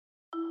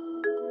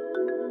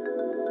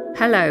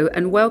Hello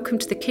and welcome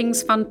to the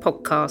King's Fund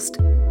podcast,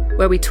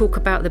 where we talk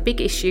about the big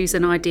issues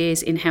and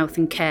ideas in health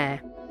and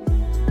care.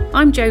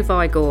 I'm Jo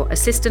Vigor,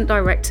 Assistant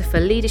Director for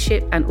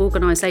Leadership and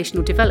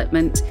Organisational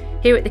Development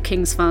here at the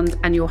King's Fund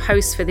and your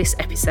host for this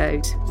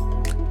episode.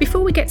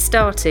 Before we get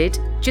started,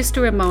 just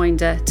a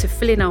reminder to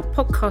fill in our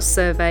podcast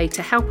survey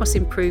to help us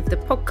improve the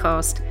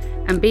podcast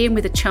and be in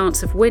with a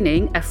chance of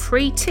winning a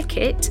free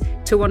ticket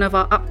to one of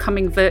our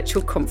upcoming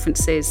virtual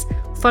conferences.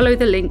 Follow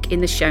the link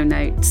in the show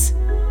notes.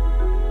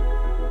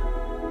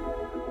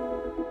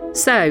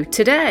 So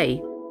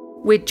today,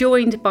 we're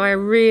joined by a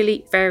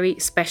really very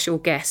special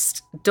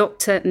guest,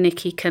 Dr.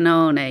 Nikki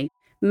Kanani,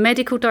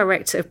 Medical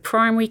Director of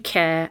Primary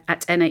Care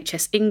at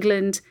NHS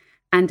England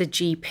and a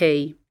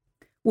GP.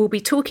 We'll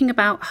be talking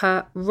about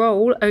her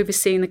role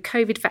overseeing the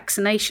COVID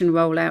vaccination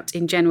rollout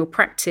in general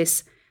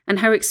practice and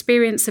her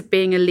experience of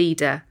being a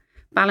leader,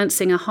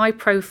 balancing a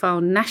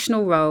high-profile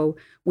national role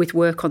with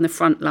work on the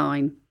front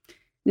line.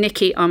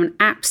 Nikki, I'm an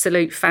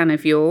absolute fan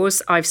of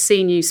yours. I've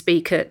seen you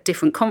speak at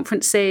different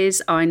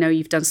conferences. I know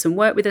you've done some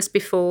work with us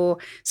before.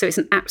 So it's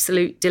an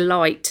absolute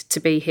delight to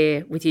be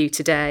here with you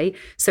today.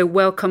 So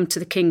welcome to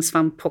the King's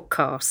Fund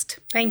podcast.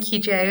 Thank you,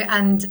 Jo.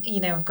 And,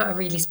 I've got a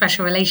really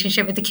special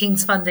relationship with the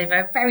King's Fund over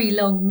a very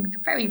long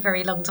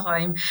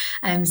time.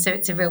 So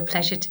it's a real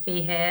pleasure to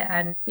be here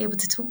and be able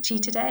to talk to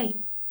you today.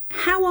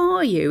 How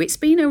are you? It's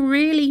been a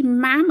really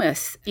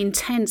mammoth,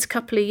 intense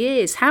couple of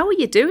years. How are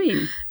you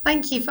doing?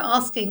 Thank you for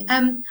asking.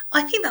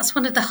 I think that's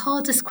one of the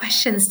hardest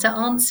questions to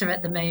answer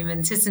at the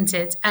moment, isn't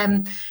it?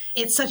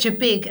 It's such a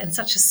big and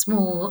such a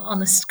small,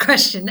 honest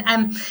question.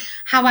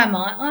 How am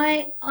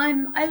I?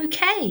 I'm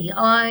okay.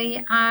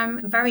 I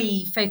am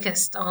very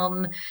focused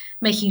on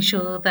making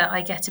sure that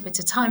I get a bit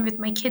of time with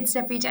my kids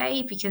every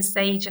day because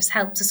they just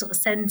help to sort of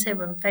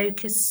centre and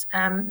focus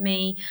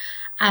me.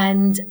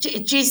 And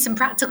do some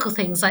practical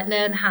things like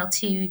learn how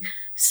to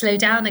slow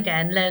down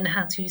again, learn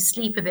how to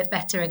sleep a bit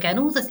better again,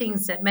 all the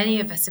things that many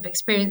of us have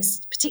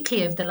experienced,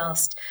 particularly over the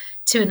last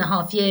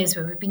 2.5 years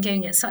where we've been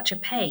going at such a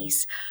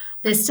pace.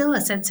 There's still a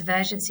sense of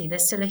urgency.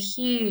 There's still a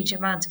huge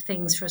amount of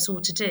things for us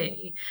all to do,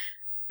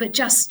 but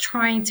just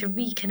trying to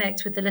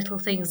reconnect with the little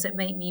things that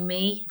make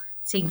me,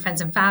 seeing friends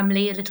and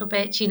family a little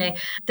bit,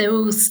 they're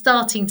all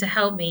starting to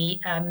help me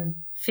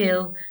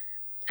feel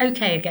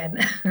okay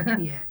again.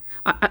 Yeah.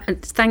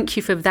 And thank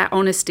you for that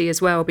honesty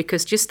as well,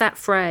 because just that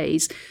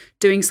phrase,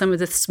 doing some of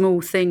the small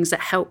things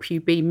that help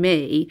you be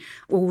me,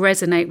 will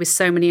resonate with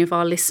so many of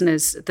our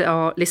listeners that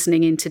are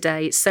listening in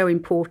today. It's so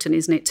important,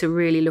 isn't it, to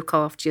really look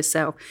after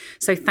yourself.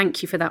 So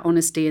thank you for that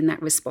honesty and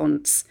that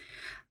response.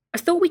 I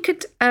thought we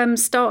could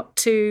start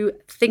to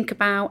think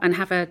about and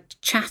have a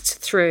chat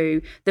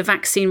through the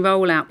vaccine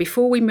rollout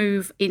before we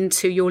move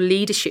into your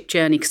leadership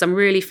journey, because I'm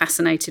really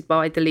fascinated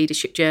by the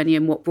leadership journey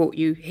and what brought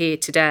you here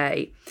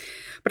today.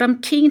 But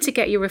I'm keen to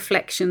get your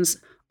reflections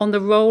on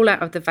the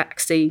rollout of the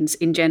vaccines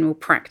in general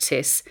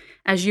practice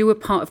as you were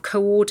part of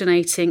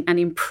coordinating an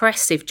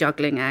impressive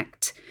juggling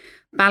act,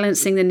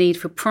 balancing the need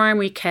for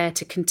primary care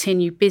to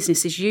continue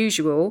business as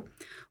usual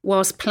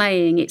whilst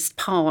playing its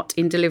part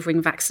in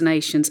delivering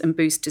vaccinations and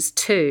boosters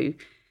too.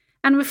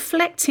 And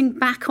reflecting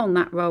back on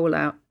that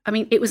rollout,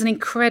 it was an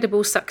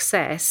incredible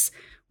success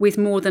with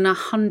more than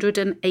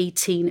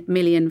 118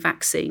 million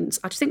vaccines.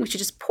 I just think we should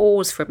just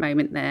pause for a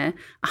moment there.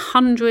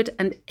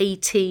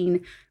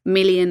 118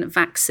 million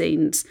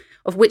vaccines,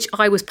 of which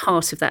I was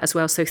part of that as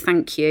well, so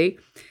thank you.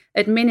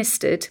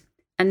 Administered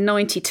and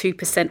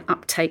 92%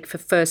 uptake for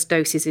first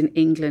doses in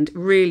England.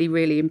 Really,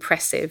 really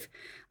impressive.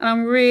 And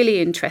I'm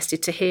really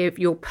interested to hear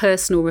your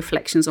personal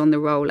reflections on the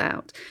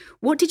rollout.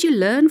 What did you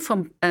learn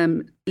from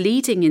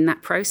leading in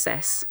that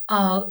process?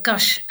 Oh,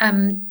 gosh,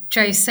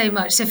 Jo, so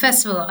much. So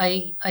first of all,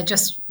 I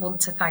just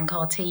want to thank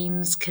our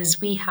teams because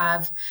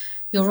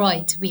you're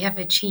right, we have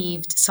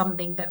achieved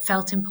something that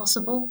felt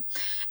impossible.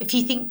 If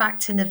you think back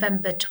to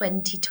November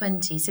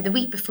 2020, so the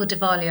week before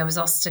Diwali, I was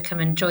asked to come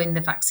and join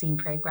the vaccine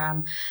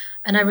programme.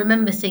 And I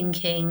remember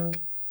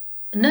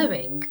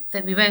knowing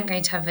that we weren't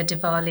going to have a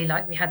Diwali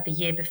like we had the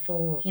year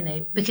before,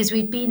 because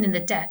we'd been in the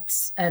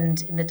depths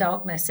and in the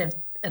darkness of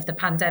the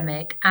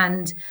pandemic.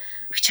 And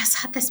we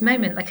just had this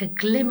moment, like a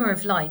glimmer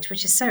of light,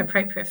 which is so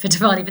appropriate for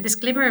Diwali, but this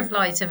glimmer of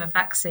light of a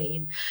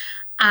vaccine.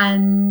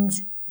 And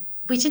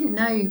we didn't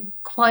know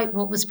quite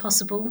what was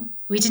possible.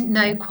 We didn't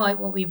know quite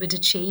what we would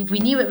achieve. We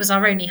knew it was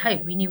our only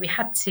hope. We knew we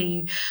had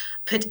to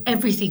put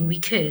everything we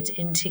could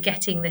into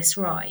getting this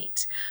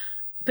right.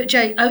 But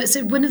Jo,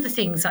 so one of the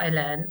things that I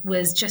learned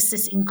was just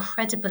this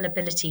incredible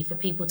ability for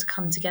people to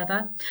come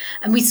together.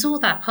 And we saw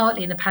that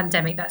partly in the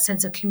pandemic, that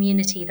sense of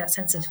community, that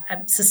sense of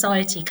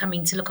society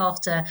coming to look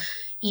after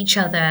each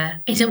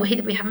other in a way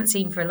that we haven't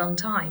seen for a long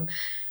time.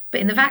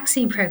 But in the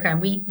vaccine programme,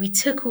 we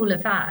took all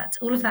of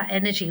that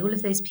energy, all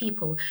of those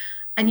people,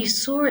 and you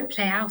saw it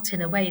play out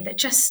in a way that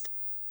just,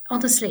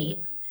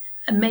 honestly,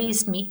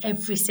 amazed me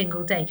every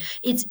single day.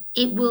 It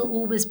will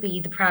always be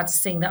the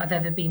proudest thing that I've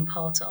ever been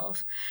part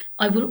of.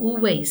 I will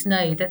always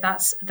know that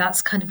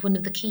that's kind of one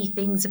of the key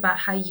things about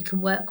how you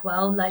can work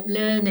well, like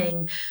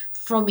learning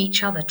from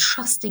each other,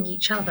 trusting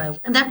each other.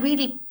 And that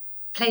really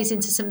plays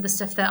into some of the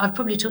stuff that I've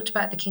probably talked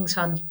about at the King's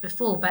Fund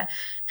before, but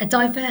a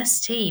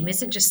diverse team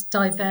isn't just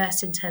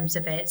diverse in terms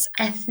of its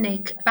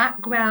ethnic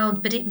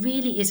background, but it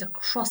really is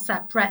across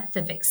that breadth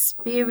of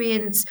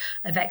experience,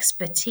 of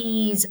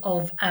expertise,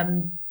 of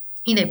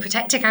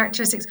protector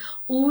characteristics,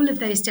 all of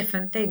those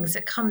different things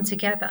that come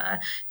together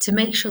to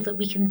make sure that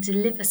we can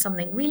deliver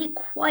something really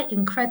quite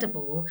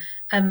incredible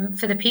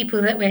for the people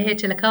that we're here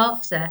to look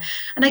after.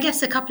 And I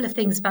guess a couple of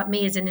things about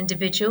me as an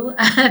individual.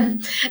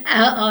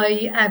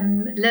 I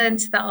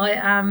learned that I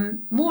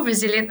am more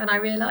resilient than I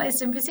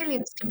realised, and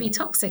resilience can be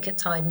toxic at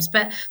times,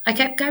 but I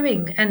kept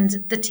going, and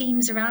the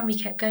teams around me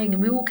kept going,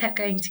 and we all kept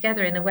going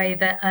together in a way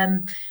that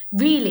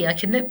really I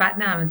can look back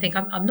now and think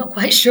I'm not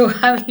quite sure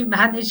how we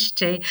managed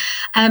to.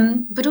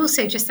 But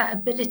also just that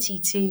ability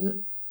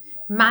to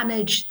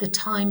manage the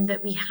time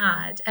that we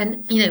had.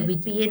 And,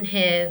 we'd be in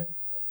here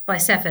by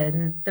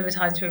 7. There were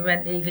times when we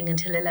weren't leaving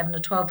until 11 or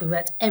 12. We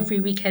worked every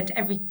weekend,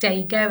 every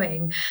day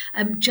going,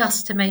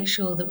 just to make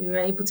sure that we were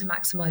able to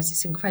maximise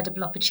this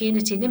incredible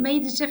opportunity. And it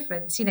made a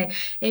difference.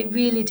 It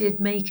really did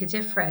make a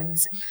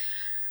difference.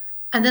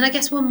 And then I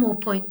guess one more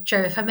point, Jo,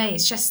 if I may,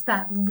 is just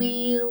that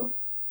real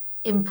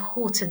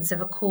importance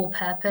of a core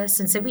purpose.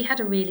 And so we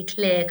had a really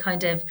clear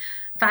kind of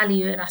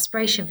value and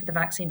aspiration for the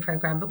vaccine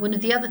programme. But one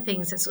of the other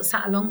things that sort of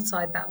sat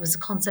alongside that was the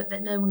concept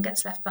that no one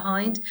gets left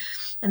behind.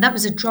 And that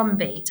was a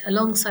drumbeat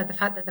alongside the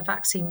fact that the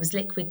vaccine was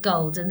liquid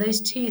gold. And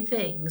those two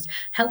things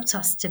helped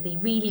us to be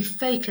really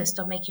focused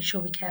on making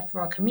sure we care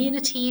for our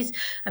communities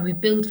and we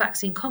build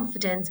vaccine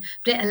confidence.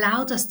 But it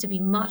allowed us to be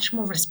much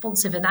more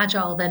responsive and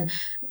agile than,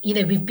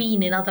 we've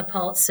been in other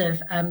parts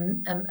of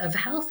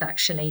health,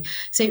 actually.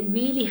 So it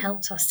really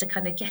helped us to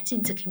kind of get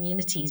into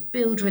communities,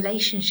 build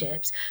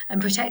relationships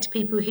and protect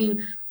people who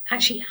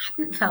actually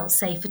hadn't felt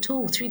safe at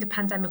all through the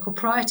pandemic or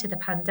prior to the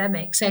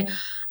pandemic. So,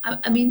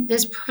 I mean,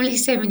 there's probably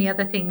so many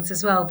other things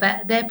as well,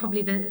 but they're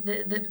probably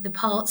the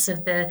parts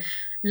of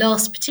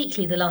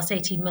particularly the last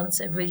 18 months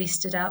that have really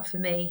stood out for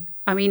me.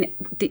 I mean,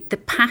 the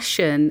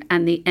passion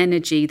and the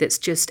energy that's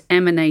just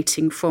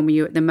emanating from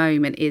you at the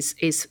moment is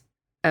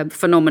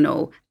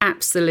phenomenal,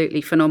 absolutely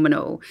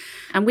phenomenal.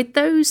 And with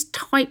those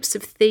types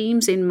of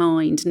themes in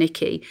mind,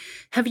 Nikki,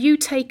 have you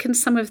taken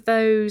some of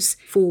those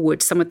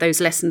forward, some of those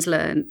lessons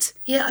learnt?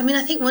 Yeah, I mean,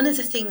 I think one of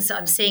the things that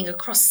I'm seeing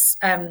across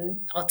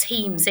our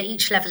teams at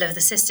each level of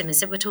the system is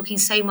that we're talking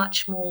so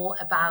much more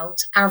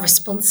about our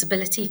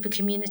responsibility for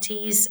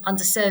communities,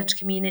 underserved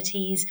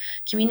communities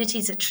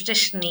that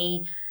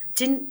traditionally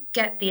didn't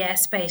get the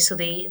airspace or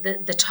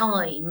the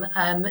time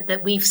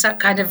that we've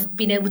kind of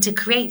been able to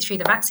create through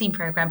the vaccine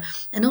programme.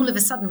 And all of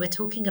a sudden, we're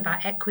talking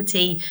about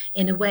equity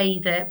in a way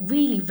that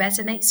really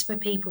resonates for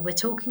people. We're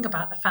talking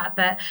about the fact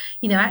that,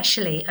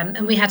 actually,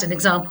 and we had an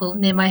example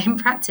near my own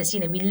practice,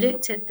 we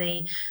looked at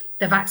the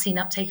vaccine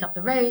uptake up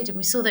the road and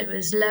we saw that it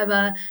was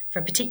lower for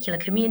a particular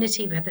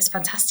community. We had this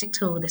fantastic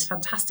tool, this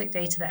fantastic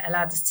data that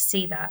allowed us to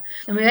see that.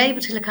 And we were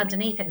able to look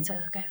underneath it and say,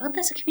 okay,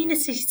 there's a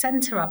community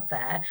centre up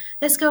there.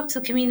 Let's go up to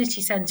the community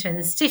centre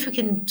and see if we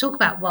can talk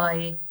about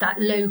why that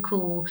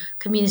local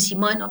community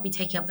might not be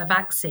taking up the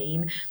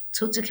vaccine.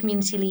 Talked to a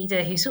community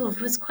leader who sort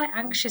of was quite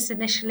anxious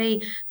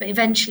initially, but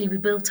eventually we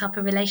built up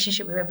a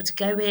relationship. We were able to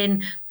go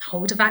in,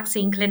 hold a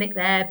vaccine clinic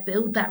there,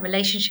 build that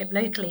relationship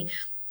locally.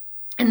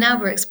 And now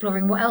we're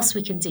exploring what else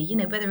we can do,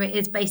 whether it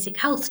is basic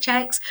health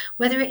checks,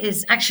 whether it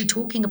is actually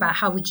talking about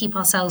how we keep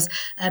ourselves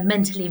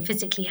mentally and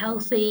physically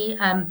healthy.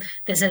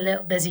 There's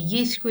a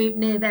youth group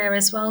near there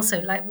as well. So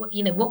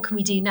what can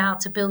we do now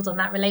to build on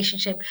that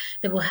relationship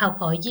that will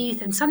help our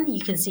youth? And suddenly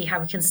you can see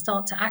how we can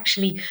start to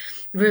actually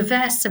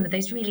reverse some of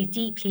those really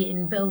deeply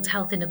inbuilt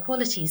health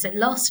inequalities that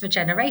last for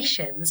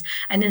generations.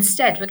 And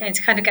instead, we're going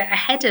to kind of get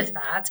ahead of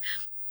that.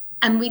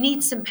 And we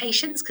need some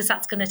patience because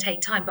that's going to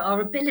take time. But our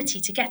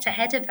ability to get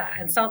ahead of that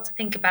and start to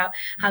think about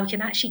how we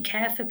can actually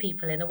care for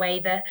people in a way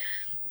that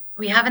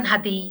we haven't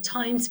had the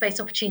time, space,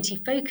 opportunity,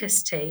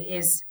 focus to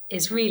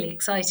is really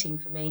exciting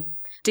for me.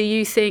 Do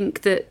you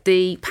think that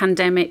the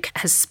pandemic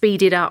has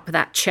speeded up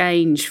that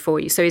change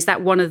for you? So is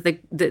that one of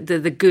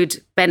the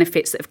good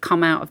benefits that have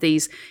come out of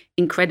these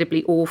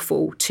incredibly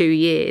awful 2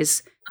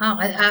 years? Oh,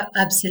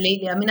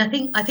 absolutely. I mean, I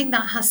think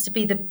that has to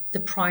be the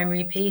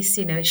primary piece.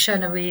 It's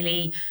shown a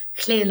really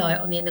clear light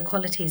on the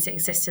inequalities that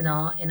exist in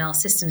our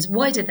systems,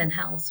 wider than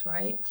health,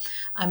 right?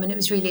 And it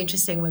was really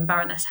interesting when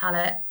Baroness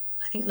Hallett,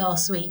 I think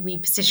last week,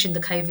 repositioned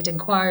the COVID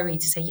inquiry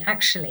to say,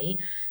 actually,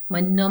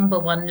 my number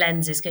one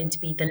lens is going to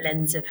be the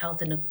lens of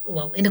health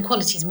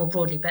inequalities more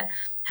broadly, but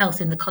health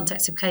in the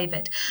context of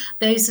COVID.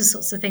 Those are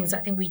sorts of things I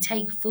think we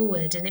take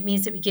forward, and it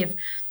means that we give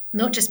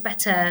not just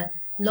better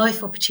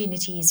life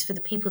opportunities for the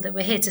people that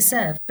we're here to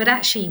serve, but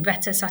actually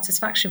better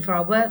satisfaction for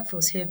our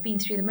workforce who have been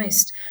through the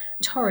most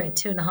torrid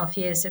 2.5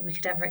 years that we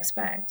could ever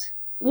expect.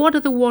 What are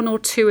the one or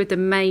two of the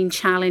main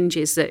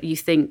challenges that you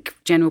think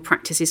general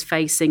practice is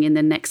facing in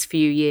the next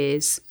few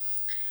years?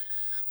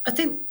 I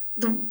think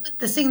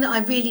the thing that I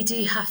really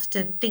do have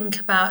to think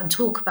about and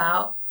talk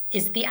about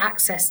is the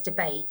access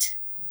debate.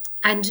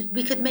 And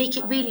we could make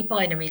it really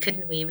binary,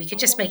 couldn't we? We could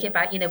just make it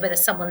about, whether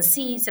someone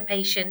sees a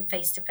patient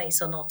face to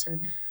face or not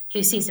and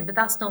who sees them. But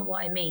that's not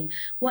what I mean.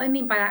 What I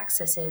mean by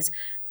access is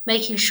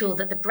making sure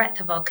that the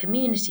breadth of our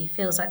community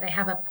feels like they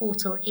have a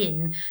portal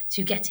in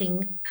to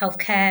getting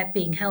healthcare,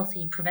 being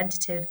healthy,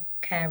 preventative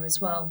care as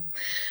well.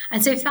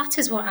 And so if that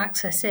is what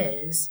access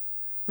is,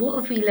 what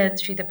have we learned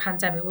through the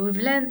pandemic? Well, we've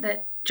learned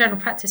that general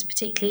practice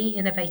particularly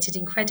innovated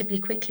incredibly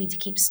quickly to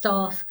keep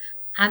staff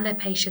and their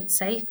patients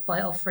safe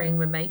by offering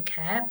remote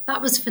care.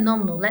 That was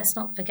phenomenal. Let's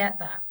not forget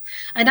that.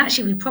 And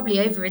actually, we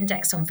probably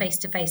over-indexed on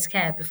face-to-face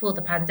care before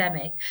the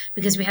pandemic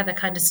because we had a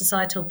kind of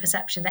societal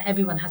perception that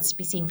everyone has to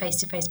be seen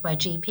face-to-face by a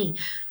GP.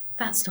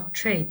 That's not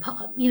true.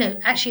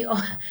 Actually,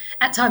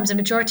 at times, a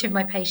majority of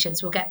my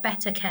patients will get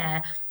better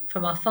care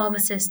from our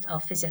pharmacist,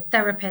 our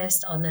physiotherapist,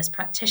 our nurse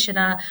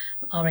practitioner,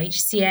 our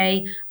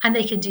HCA, and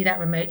they can do that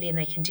remotely and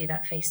they can do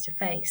that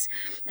face-to-face.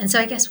 And so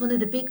I guess one of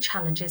the big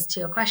challenges to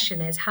your question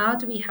is, how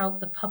do we help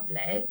the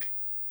public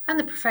and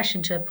the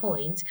profession to a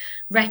point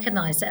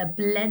recognise that a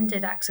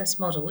blended access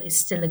model is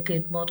still a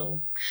good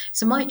model?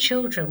 So my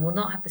children will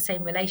not have the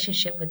same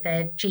relationship with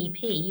their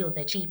GP or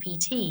their GP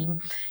team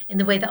in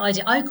the way that I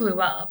did. I grew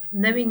up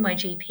knowing my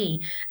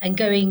GP and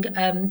going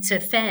to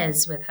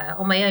fairs with her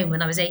on my own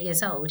when I was 8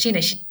 years old.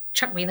 She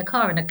chuck me in the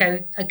car and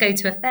I'd go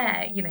to a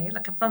fair,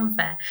 like a fun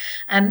fair.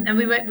 And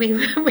we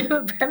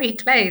were very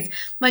close.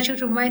 My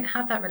children won't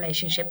have that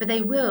relationship, but they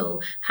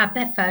will have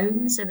their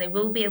phones and they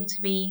will be able to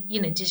be,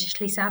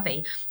 digitally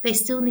savvy. They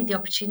still need the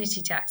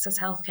opportunity to access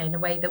healthcare in a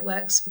way that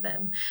works for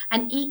them.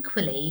 And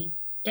equally,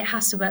 it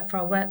has to work for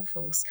our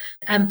workforce.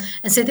 And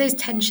so those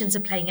tensions are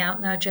playing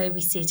out now, Jo.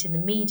 We see it in the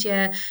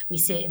media, we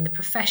see it in the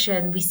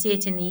profession, we see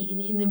it in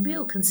the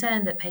real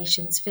concern that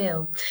patients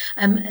feel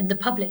and the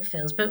public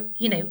feels. But,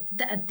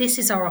 this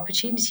is our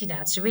opportunity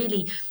now to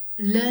really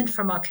learn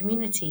from our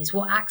communities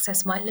what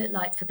access might look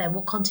like for them,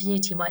 what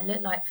continuity might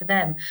look like for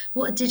them,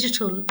 what a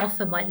digital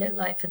offer might look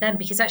like for them.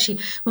 Because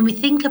actually, when we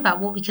think about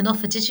what we can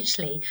offer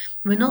digitally,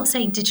 we're not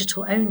saying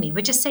digital only,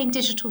 we're just saying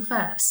digital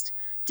first.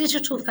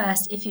 Digital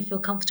first if you feel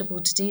comfortable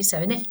to do so.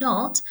 And if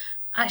not,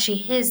 actually,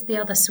 here's the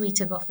other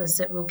suite of offers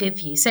that we'll give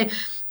you. So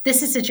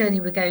this is the journey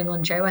we're going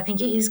on, Jo. I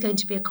think it is going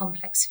to be a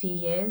complex few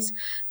years,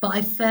 but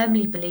I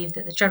firmly believe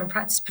that the general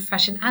practice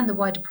profession and the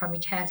wider primary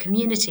care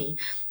community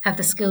have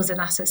the skills and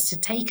assets to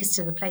take us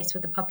to the place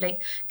where the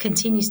public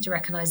continues to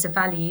recognise the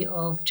value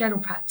of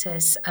general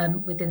practice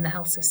within the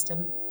health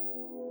system.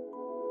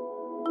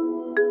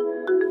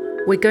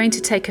 We're going to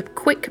take a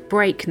quick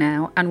break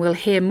now and we'll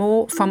hear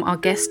more from our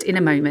guest in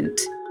a moment.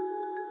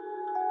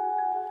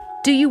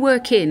 Do you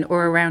work in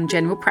or around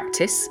general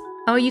practice?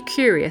 Are you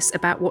curious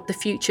about what the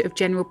future of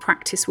general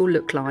practice will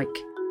look like?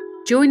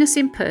 Join us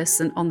in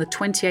person on the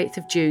 28th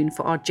of June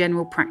for our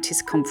General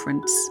Practice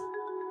Conference.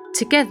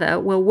 Together,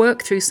 we'll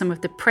work through some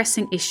of the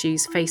pressing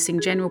issues facing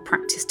general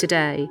practice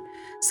today,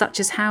 such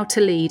as how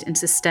to lead and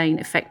sustain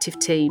effective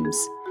teams,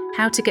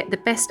 how to get the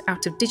best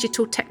out of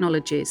digital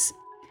technologies,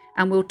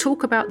 and we'll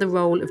talk about the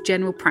role of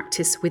general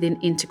practice within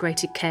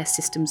integrated care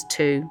systems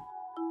too.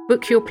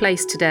 Book your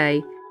place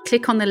today.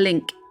 Click on the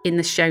link in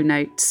the show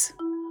notes.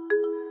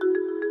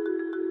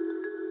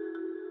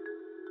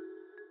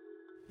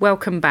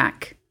 Welcome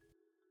back.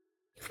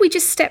 If we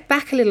just step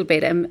back a little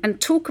bit and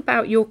talk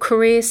about your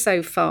career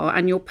so far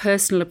and your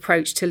personal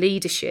approach to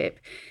leadership,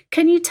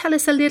 can you tell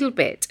us a little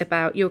bit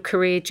about your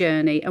career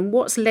journey and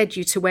what's led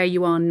you to where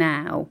you are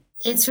now?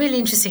 It's really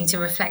interesting to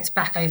reflect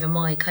back over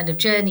my kind of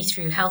journey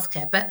through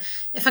healthcare. But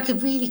if I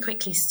could really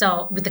quickly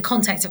start with the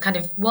context of kind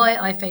of why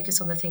I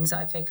focus on the things that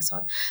I focus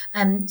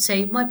on.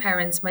 So my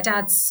parents, my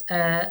dad's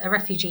a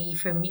refugee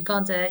from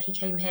Uganda. He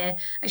came here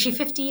actually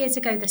 50 years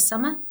ago this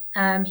summer.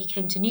 He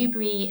came to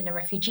Newbury in a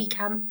refugee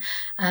camp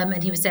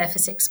and he was there for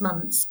 6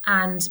 months.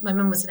 And my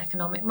mum was an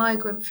economic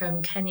migrant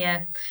from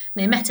Kenya.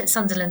 They met at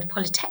Sunderland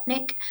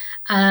Polytechnic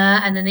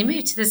and then they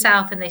moved to the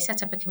south and they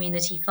set up a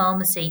community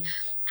pharmacy.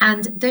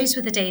 And those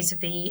were the days of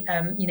the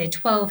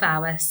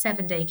 12-hour,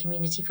 7-day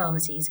community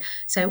pharmacies.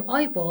 So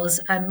I was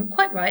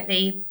quite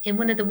rightly in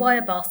one of the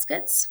wire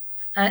baskets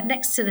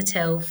next to the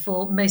till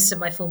for most of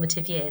my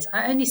formative years.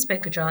 I only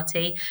spoke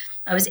Gujarati.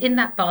 I was in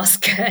that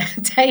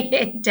basket day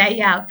in, day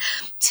out,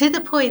 to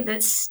the point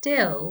that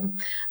still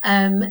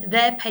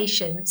their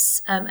patients,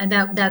 and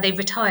now they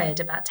retired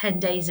about 10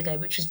 days ago,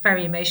 which was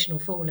very emotional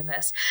for all of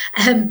us.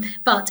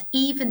 But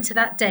even to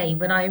that day,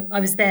 when I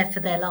was there for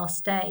their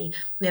last day,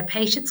 we had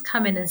patients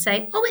come in and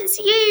say, "Oh, it's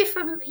you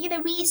from,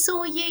 we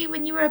saw you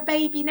when you were a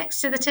baby next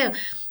to the till."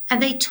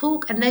 And they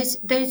talk, and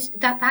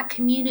that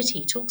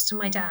community talks to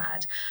my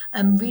dad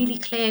really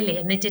clearly,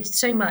 and they did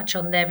so much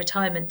on their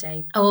retirement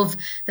day of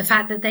the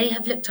fact that they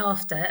have looked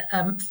after,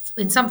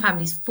 in some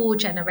families, 4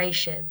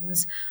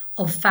 generations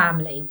of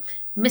family.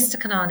 Mr.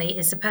 Kanani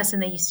is the person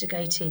they used to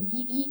go to.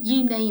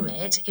 You name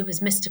it, it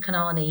was Mr.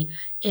 Kanani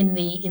in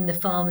the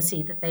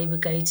pharmacy that they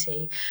would go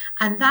to.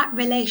 And that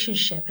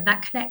relationship and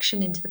that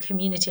connection into the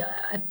community,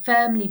 I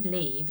firmly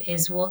believe,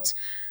 is what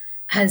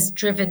has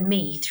driven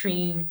me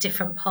through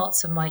different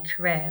parts of my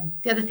career.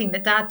 The other thing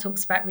that Dad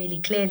talks about really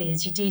clearly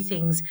is you do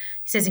things,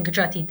 he says in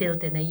Gujarati, dil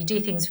de ne, you do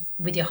things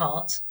with your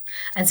heart.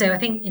 And so I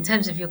think in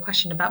terms of your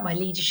question about my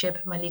leadership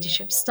and my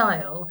leadership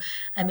style,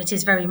 it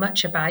is very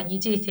much about you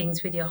do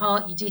things with your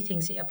heart, you do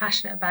things that you're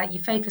passionate about, you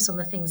focus on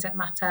the things that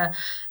matter.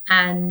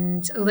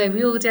 And although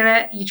we all do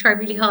it, you try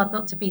really hard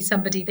not to be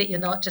somebody that you're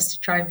not, just to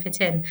try and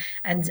fit in.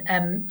 And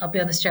I'll be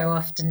honest, Joe, I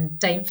often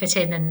don't fit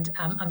in, and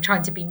I'm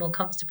trying to be more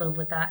comfortable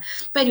with that.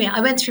 But anyway,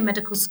 I went through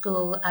medical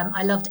school.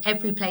 I loved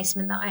every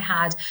placement that I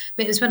had,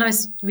 but it was when I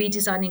was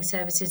redesigning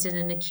services in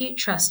an acute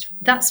trust,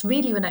 that's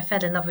really when I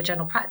fell in love with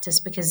general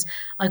practice, because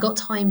I got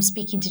time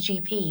speaking to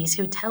GPs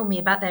who would tell me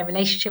about their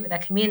relationship with their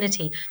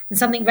community, and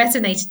something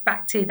resonated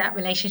back to that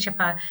relationship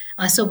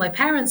I saw my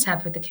parents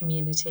have with the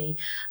community.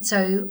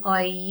 So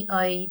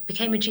I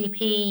became a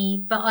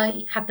GP, but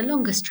I had the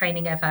longest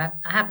training ever.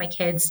 I had my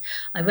kids,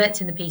 I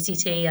worked in the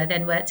PCT, I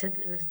then worked at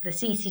the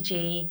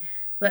CCG,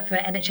 worked for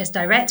NHS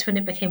Direct when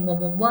it became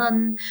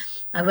 111.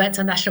 I worked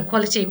on national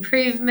quality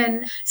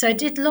improvement. So I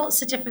did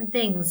lots of different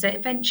things that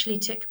eventually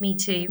took me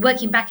to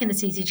working back in the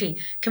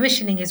CCG.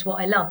 Commissioning is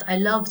what I loved. I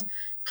loved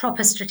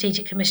proper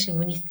strategic commissioning,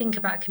 when you think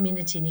about a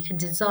community and you can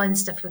design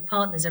stuff with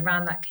partners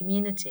around that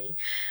community.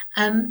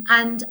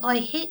 And I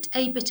hit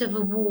a bit of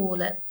a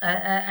wall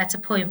at a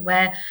point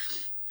where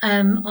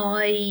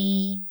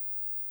I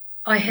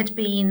had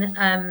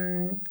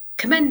been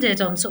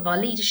commended on sort of our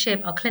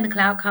leadership, our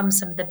clinical outcomes,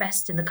 some of the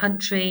best in the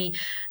country,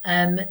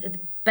 the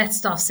best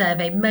staff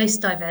survey, most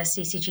diverse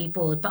CCG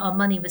board, but our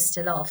money was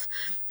still off.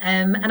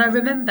 And I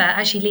remember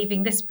actually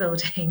leaving this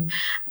building,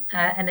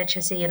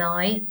 NHSE and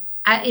I,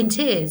 in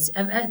tears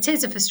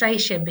of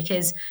frustration,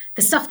 because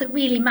the stuff that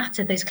really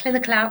mattered, those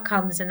clinical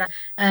outcomes, and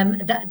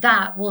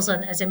that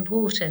wasn't as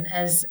important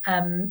as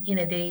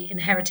the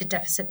inherited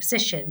deficit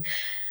position.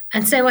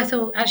 And so I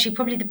thought, actually,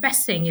 probably the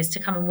best thing is to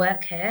come and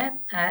work here,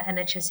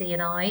 NHSE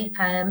and I,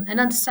 and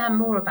understand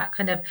more about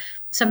kind of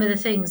some of the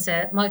things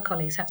that my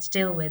colleagues have to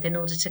deal with in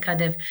order to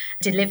kind of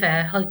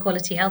deliver high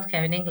quality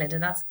healthcare in England.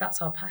 And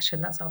that's our passion,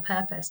 that's our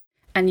purpose.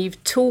 And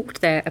you've talked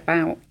there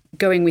about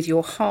going with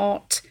your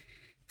heart,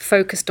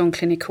 focused on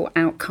clinical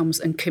outcomes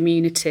and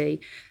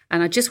community.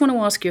 And I just want to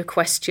ask you a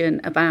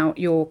question about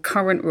your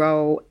current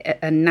role at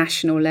a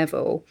national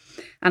level.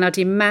 And I'd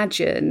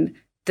imagine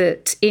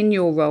that in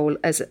your role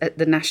at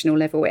the national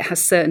level, it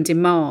has certain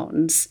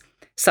demands,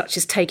 such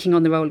as taking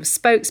on the role of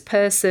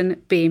spokesperson,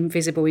 being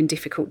visible in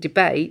difficult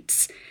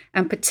debates,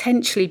 and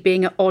potentially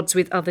being at odds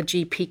with other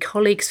GP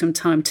colleagues from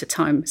time to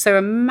time. So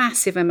a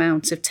massive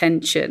amount of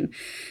tension.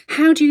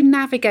 How do you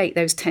navigate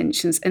those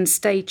tensions and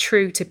stay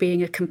true to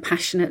being a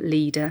compassionate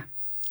leader?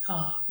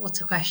 Oh, what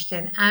a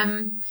question.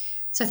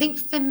 So I think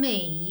for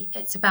me,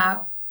 it's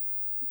about,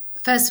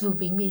 first of all,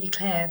 being really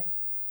clear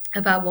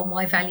about what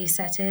my value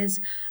set is,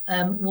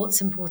 what's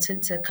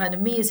important to kind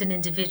of me as an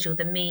individual,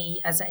 than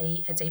me as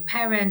a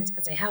parent,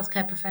 as a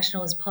healthcare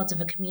professional, as part of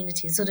a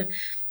community, sort of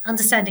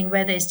understanding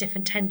where those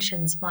different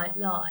tensions might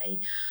lie.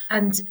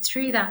 And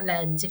through that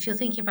lens, if you're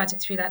thinking about it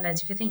through that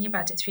lens, if you're thinking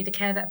about it through the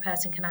care that a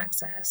person can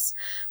access,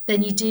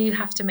 then you do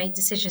have to make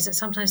decisions that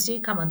sometimes do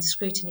come under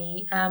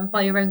scrutiny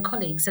by your own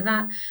colleagues. And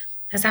that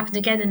has happened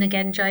again and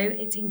again, Joe.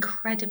 It's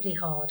incredibly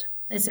hard.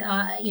 As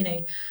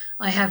I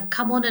have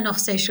come on and off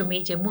social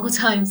media more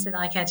times than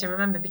I care to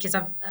remember, because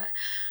I've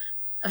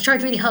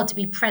tried really hard to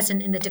be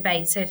present in the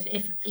debate. So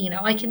if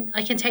I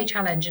can take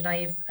challenge, and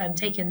I've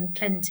taken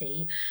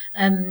plenty.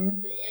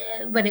 When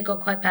it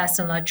got quite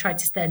personal, I tried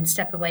to then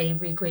step away,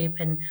 regroup,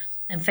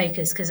 and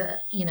focus, because I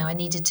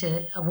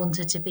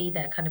wanted to be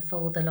there kind of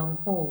for the long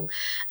haul.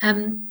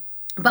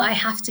 But I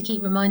have to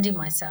keep reminding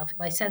myself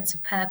my sense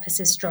of purpose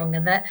is strong,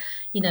 and that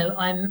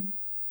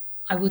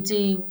I will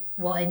do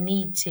what I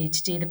need to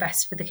do the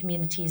best for the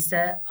communities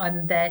that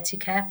I'm there to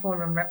care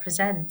for and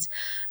represent.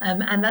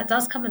 And that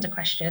does come under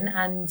question.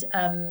 And,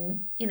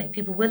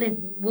 people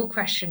will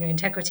question your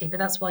integrity, but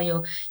that's why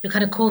your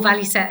kind of core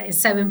value set is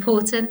so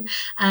important.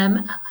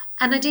 And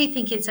I do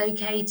think it's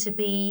okay to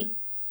be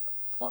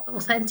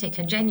authentic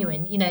and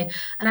genuine,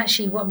 and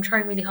actually what I'm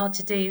trying really hard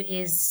to do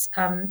is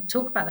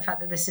talk about the fact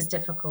that this is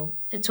difficult,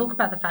 talk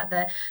about the fact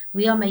that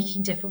we are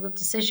making difficult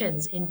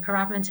decisions in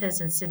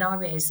parameters and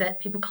scenarios that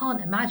people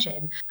can't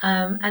imagine,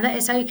 and that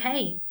it's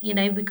okay.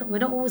 We're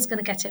not always going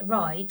to get it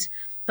right,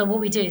 but what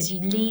we do is you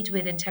lead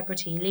with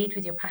integrity, you lead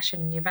with your passion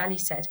and your value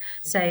set.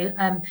 So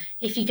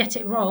if you get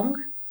it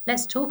wrong,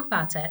 let's talk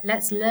about it,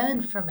 let's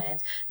learn from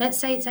it, let's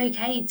say it's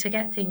okay to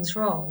get things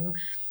wrong.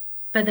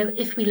 But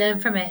if we learn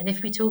from it and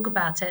if we talk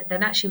about it,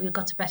 then actually we've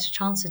got a better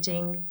chance of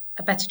doing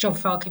a better job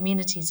for our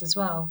communities as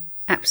well.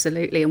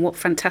 Absolutely. And what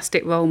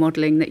fantastic role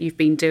modelling that you've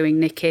been doing,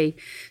 Nikki,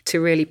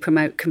 to really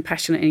promote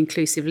compassionate and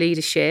inclusive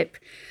leadership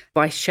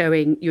by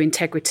showing your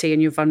integrity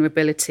and your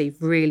vulnerability,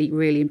 really,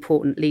 really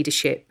important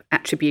leadership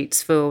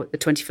attributes for the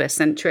 21st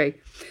century.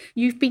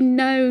 You've been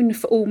known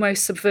for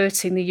almost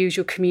subverting the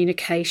usual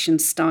communication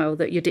style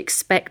that you'd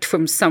expect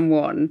from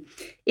someone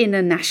in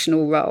a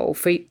national role.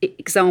 For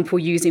example,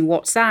 using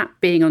WhatsApp,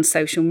 being on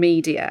social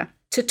media.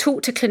 to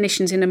talk to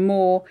clinicians in a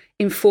more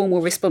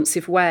informal,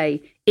 responsive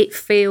way, it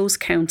feels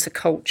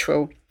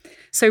countercultural.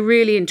 So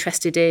really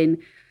interested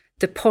in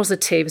the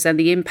positives and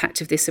the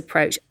impact of this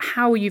approach,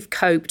 how you've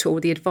coped,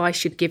 or the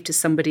advice you'd give to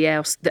somebody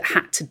else that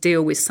had to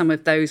deal with some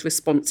of those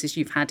responses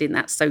you've had in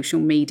that social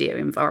media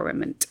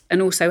environment.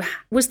 And also,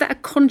 was that a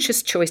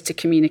conscious choice to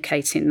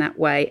communicate in that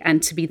way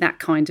and to be that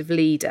kind of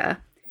leader?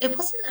 It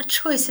wasn't a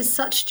choice as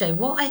such, Jo.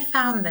 What I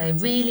found, though,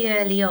 really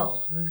early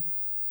on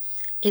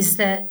is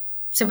that,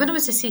 so when I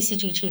was a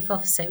CCG chief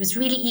officer, it was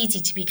really easy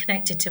to be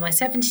connected to my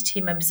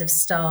 72 members of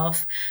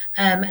staff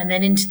and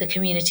then into the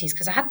communities,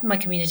 because I had my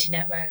community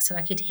networks and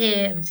I could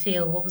hear and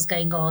feel what was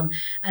going on.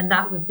 And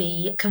that would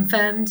be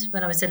confirmed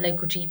when I was a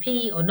local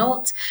GP or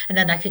not. And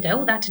then I could go,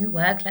 oh, that didn't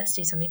work. Let's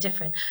do something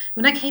different.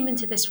 When I came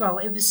into this role,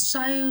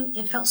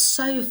 it felt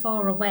so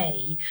far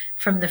away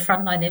from the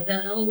front line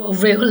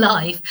of real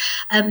life.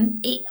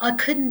 I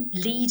couldn't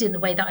lead in the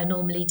way that I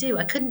normally do.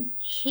 I couldn't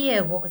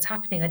hear what was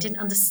happening. I didn't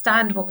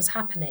understand what was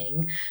happening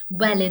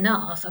well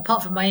enough,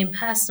 apart from my own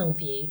personal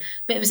view,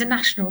 but it was a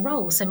national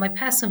role, so my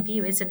personal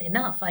view isn't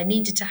enough. I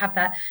needed to have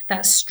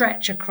that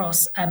stretch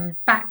across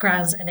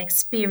backgrounds and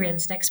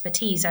experience and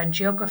expertise and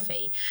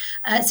geography.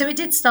 So it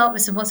did start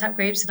with some WhatsApp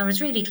groups, and I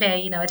was really clear,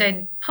 I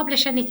don't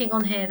publish anything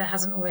on here that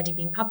hasn't already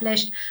been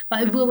published, but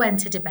I will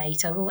enter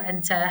debate. I will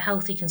enter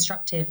healthy,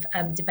 constructive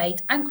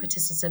debate and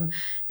criticism,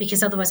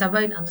 because otherwise I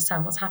won't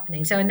understand what's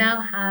happening. So I now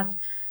have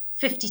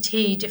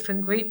 52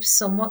 different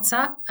groups on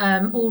WhatsApp,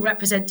 all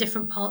represent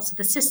different parts of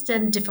the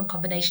system, different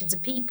combinations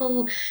of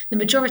people. The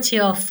majority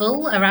are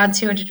full, around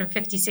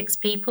 256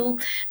 people.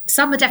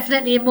 Some are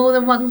definitely in more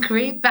than one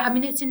group, but I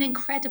mean, it's an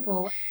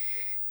incredible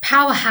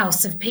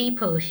powerhouse of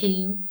people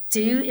who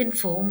do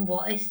inform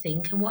what I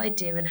think and what I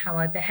do and how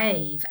I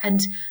behave.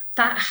 And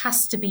that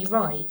has to be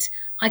right.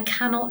 I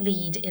cannot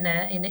lead in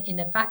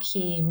a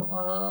vacuum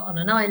or on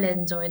an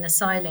island or in a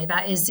silo.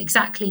 That is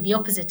exactly the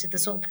opposite of the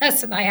sort of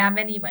person I am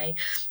anyway.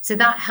 So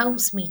that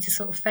helps me to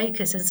sort of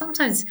focus. And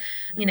sometimes,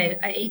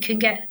 it can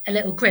get a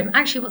little grim.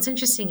 Actually, what's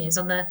interesting is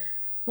on the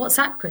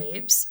WhatsApp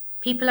groups,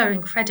 people are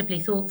incredibly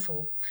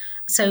thoughtful.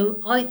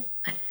 So I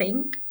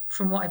think,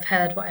 from what I've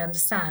heard, what I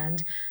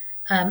understand,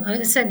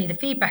 certainly the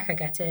feedback I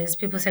get is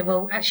people say,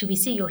 well, actually, we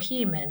see you're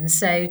human.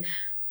 So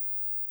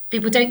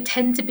people don't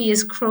tend to be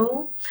as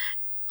cruel.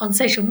 On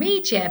social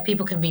media,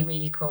 people can be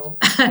really cruel,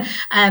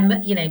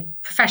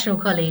 professional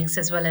colleagues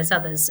as well as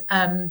others.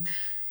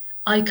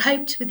 I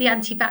coped with the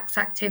anti-vax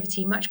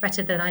activity much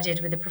better than I did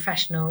with the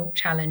professional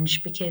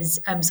challenge, because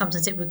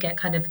sometimes it would get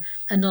kind of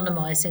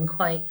anonymised and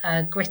quite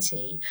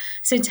gritty.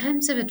 So in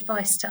terms of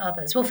advice to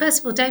others, well, first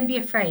of all, don't be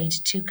afraid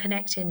to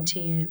connect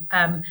into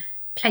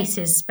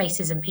places,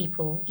 spaces and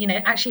people.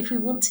 Actually, if we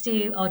want to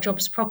do our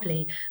jobs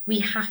properly, we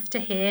have to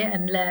hear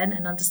and learn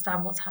and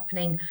understand what's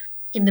happening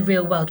in the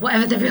real world,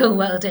 whatever the real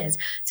world is.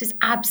 So it's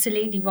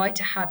absolutely right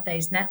to have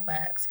those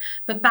networks,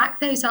 but back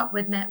those up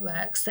with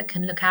networks that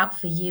can look out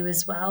for you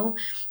as well.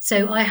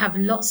 So I have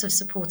lots of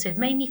supportive,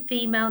 mainly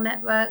female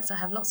networks. I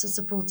have lots of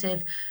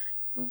supportive,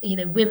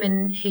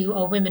 women who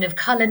are women of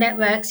colour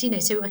networks,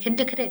 so I can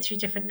look at it through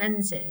different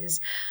lenses.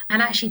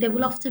 And actually they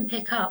will often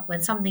pick up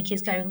when something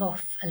is going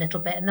off a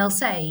little bit, and they'll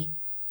say,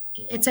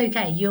 it's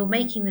okay, you're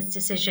making this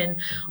decision,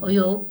 or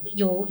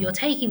you're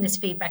taking this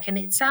feedback, and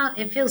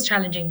it feels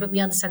challenging, but we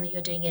understand that you're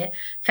doing it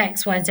for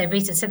X, Y, and Z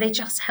reason. So they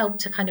just help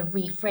to kind of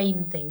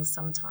reframe things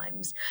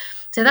sometimes.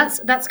 So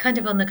that's kind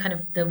of on the kind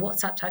of the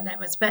WhatsApp type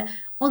networks. But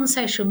on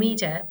social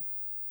media,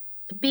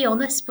 be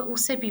honest, but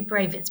also be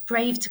brave. It's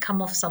brave to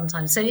come off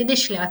sometimes. So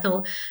initially I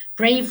thought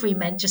bravery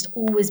meant just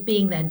always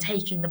being there and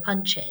taking the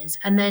punches.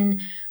 And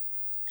then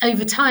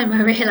over time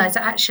I realized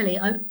that actually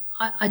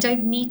I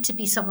don't need to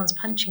be someone's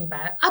punching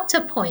bag. Up to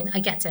a point,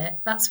 I get it.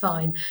 That's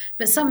fine.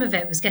 But some of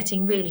it was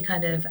getting really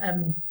kind of,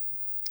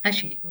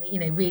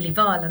 really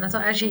vile. And I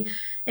thought, actually,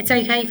 it's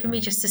okay for me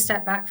just to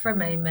step back for a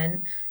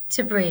moment,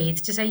 to breathe,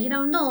 to say,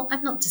 I'm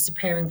not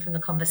disappearing from the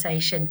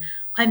conversation.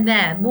 I'm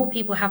there. More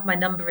people have my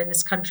number in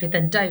this country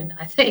than don't,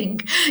 I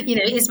think.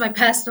 It is my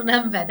personal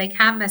number. They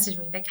can message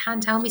me. They can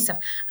tell me stuff.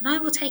 And I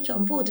will take it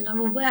on board, and I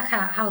will work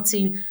out how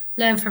to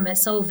learn from it,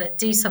 solve it,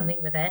 do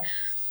something with it.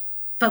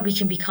 But we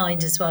can be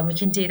kind as well, and we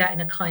can do that in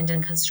a kind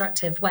and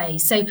constructive way.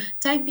 So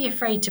don't be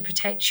afraid to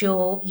protect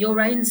your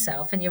own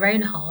self and your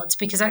own heart,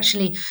 because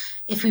actually,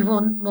 if we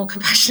want more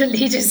compassionate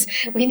leaders,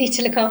 we need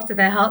to look after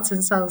their hearts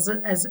and souls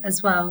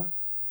as well.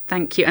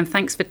 Thank you. And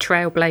thanks for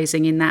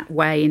trailblazing in that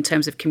way in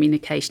terms of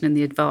communication and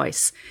the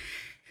advice.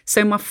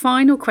 So my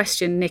final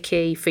question,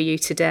 Nikki, for you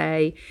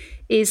today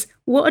is,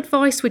 what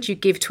advice would you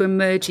give to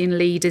emerging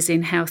leaders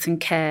in health and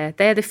care?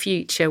 They're the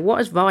future.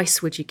 What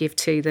advice would you give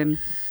to them?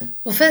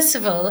 Well, first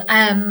of all,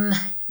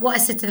 what I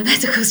said to the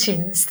medical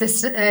students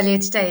earlier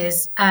today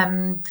is,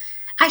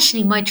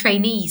 actually my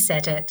trainee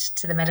said it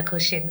to the medical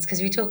students, because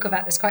we talk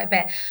about this quite a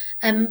bit.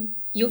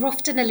 You're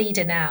often a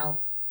leader now.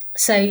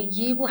 So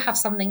you will have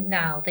something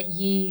now that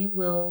you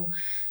will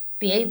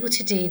be able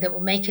to do that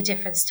will make a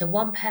difference to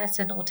one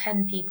person or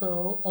 10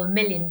 people or a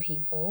million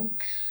people.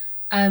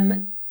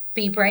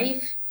 Be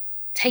brave,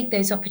 take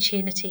those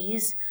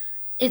opportunities.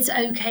 it's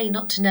okay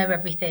not to know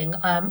everything.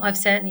 I've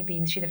certainly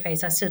been through the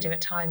phase. I still do at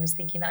times,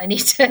 thinking that I need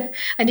to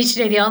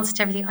know the answer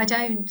to everything. I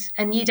don't,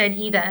 and you don't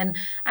either. And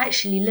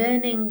actually,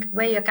 learning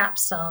where your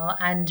gaps are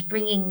and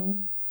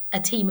bringing a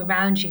team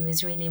around you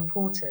is really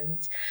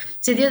important.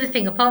 So the other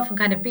thing, apart from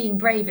kind of being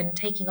brave and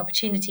taking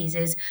opportunities,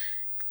 is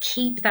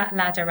keep that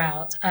ladder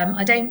out.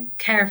 I don't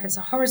care if it's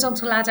a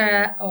horizontal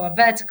ladder or a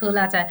vertical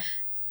ladder.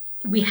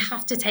 We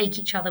have to take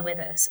each other with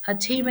us.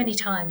 Too many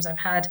times I've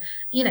had,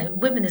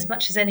 women as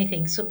much as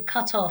anything, sort of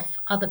cut off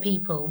other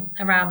people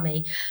around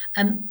me.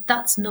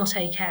 That's not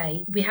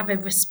okay. We have a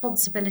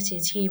responsibility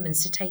as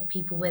humans to take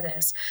people with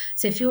us.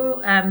 So if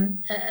you're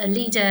a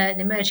leader, an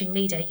emerging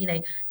leader,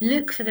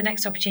 look for the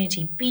next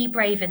opportunity, be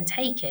brave and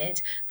take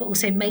it, but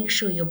also make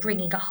sure you're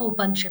bringing a whole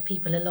bunch of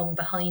people along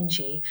behind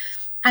you.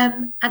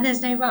 And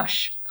there's no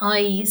rush.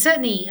 I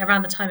certainly,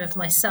 around the time of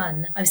my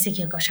son, I was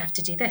thinking, oh gosh, I have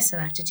to do this and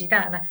I have to do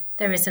that. And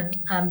there isn't.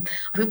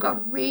 We've got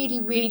a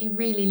really, really,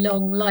 really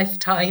long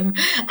lifetime.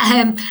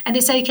 And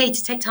it's okay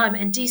to take time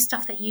and do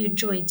stuff that you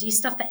enjoy, do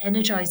stuff that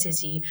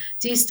energizes you,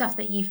 do stuff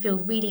that you feel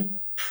really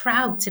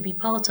proud to be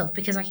part of,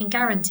 because I can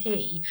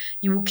guarantee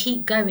you will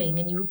keep going,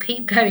 and you will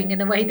keep going in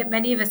the way that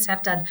many of us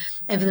have done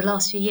over the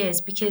last few years,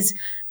 because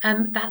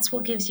that's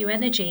what gives you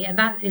energy, and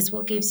that is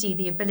what gives you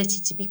the ability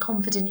to be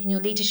confident in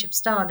your leadership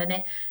style. And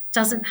it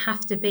doesn't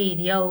have to be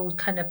the old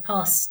kind of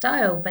past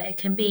style, but it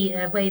can be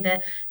a way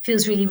that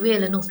feels really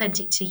real and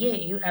authentic to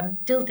you,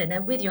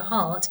 Dilden, with your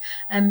heart,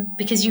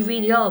 because you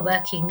really are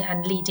working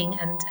and leading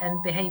and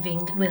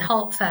behaving with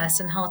heart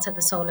first and heart at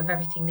the soul of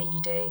everything that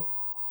you do.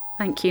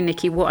 Thank you,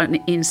 Nikki. What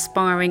an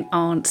inspiring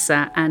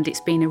answer. And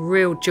it's been a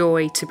real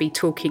joy to be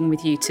talking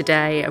with you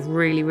today. I've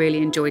really, really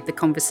enjoyed the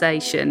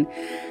conversation.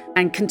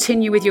 And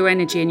continue with your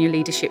energy and your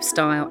leadership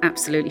style.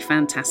 Absolutely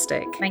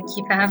fantastic. Thank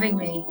you for having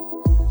me.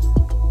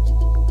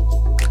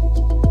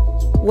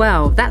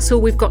 Well, that's all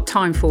we've got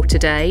time for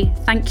today.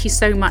 Thank you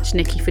so much,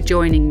 Nikki, for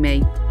joining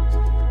me.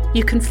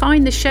 You can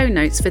find the show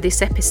notes for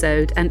this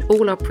episode and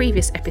all our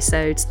previous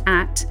episodes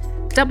at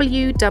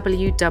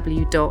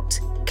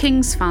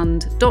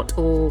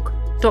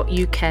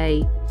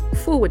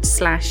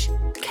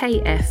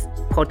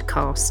www.kingsfund.org.uk/KF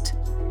podcast.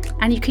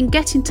 And you can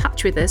get in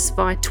touch with us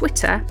via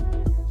Twitter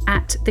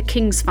at the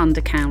Kings Fund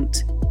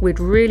account. We'd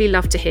really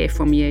love to hear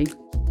from you.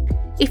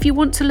 If you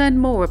want to learn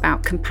more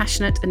about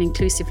compassionate and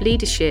inclusive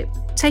leadership,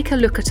 take a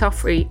look at our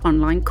free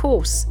online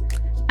course,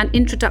 An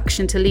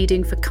Introduction to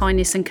Leading for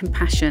Kindness and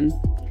Compassion,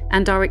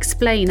 and our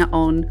explainer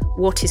on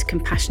what is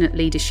compassionate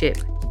leadership.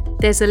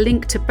 There's a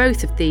link to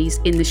both of these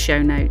in the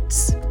show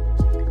notes.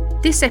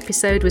 This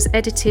episode was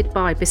edited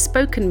by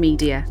Bespoken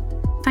Media.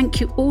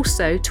 Thank you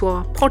also to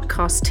our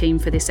podcast team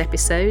for this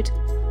episode: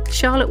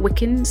 Charlotte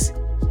Wickens,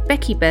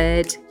 Becky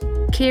Baird,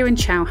 Kieran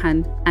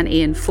Chauhan and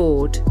Ian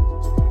Ford.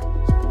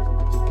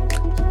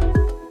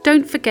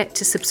 Don't forget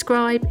to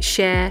subscribe,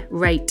 share,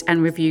 rate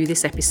and review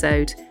this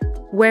episode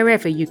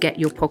wherever you get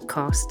your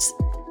podcasts.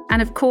 And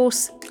of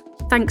course,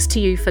 thanks to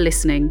you for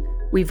listening.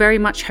 We very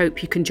much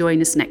hope you can join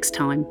us next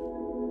time.